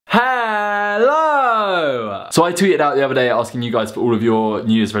Hello! So I tweeted out the other day asking you guys for all of your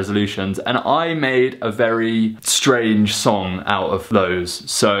New Year's resolutions, and I made a very strange song out of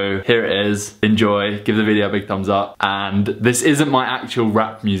those. So here it is. Enjoy, give the video a big thumbs up. And this isn't my actual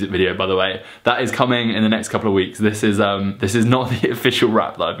rap music video, by the way. That is coming in the next couple of weeks. This is not the official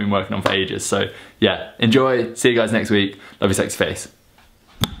rap that I've been working on for ages. So yeah, enjoy. See you guys next week. Love your sexy face.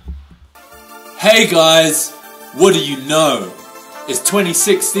 Hey guys, what do you know? It's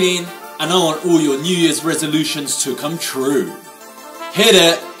 2016 and I want all your New Year's resolutions to come true. Hit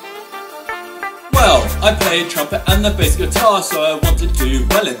it! Well, I play trumpet and the bass guitar, so I want to do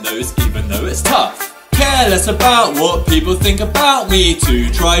well in those even though it's tough. Careless about what people think about me, to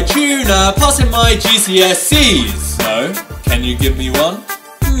try tuner, passing my GCSEs. No? Can you give me one?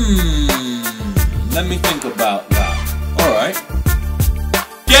 Let me think about that. Alright.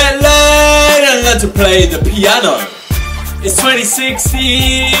 Get laid and learn to play the piano. It's 2016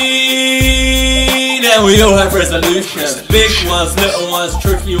 and we all have resolutions. Big ones, little ones,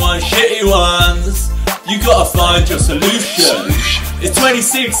 tricky ones, shitty ones. You gotta find your solution. It's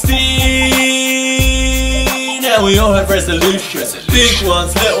 2016 and we all have resolutions. Big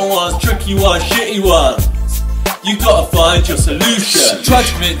ones, little ones, tricky ones, shitty ones. You gotta find your solution. Try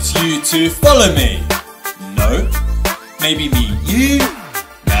to convince you to follow me. No. Maybe meet you.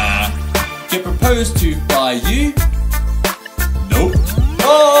 Nah. Get proposed to by you. Nope.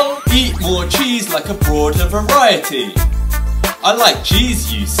 Oh, eat more cheese like a broader variety. I like cheese,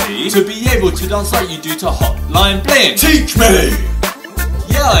 you see, to be able to dance like you do to Hotline Bling. Teach me!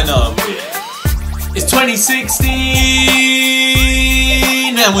 Yeah, I know I'm weird. It's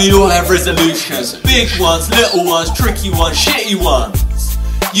 2016 and we all have resolutions. Big ones, little ones, tricky ones, shitty ones.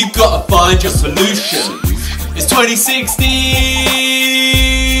 You gotta find your solution. It's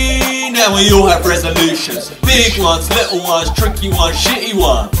 2016 and we all have resolutions. Big ones, little ones, tricky ones, shitty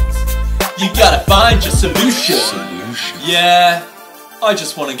ones. You gotta find your solution. Yeah, I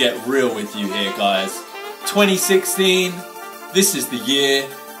just want to get real with you here, guys. 2016, this is the year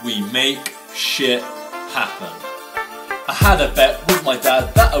we make shit happen. I had a bet with my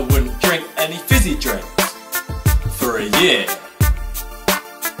dad that I wouldn't drink any fizzy drinks for a year.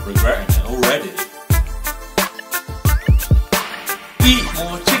 Regretting it already. Eat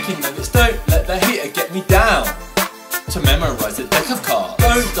more chicken nuggets, don't let the heater get me down. To memorise a deck of cards.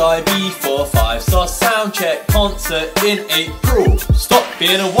 Don't die before 5-star sound check concert in April. Stop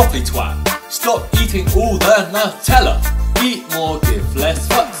being a waffly twat. Stop eating all the Nutella. Eat more, give less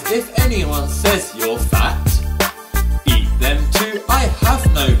fucks if anyone says you're fat. Eat them too, I have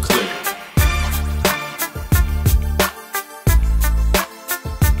no clue.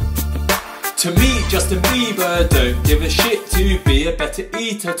 To meet Justin Bieber, don't give a shit, to be a better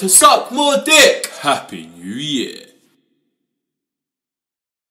eater, to suck more dick. Happy New Year.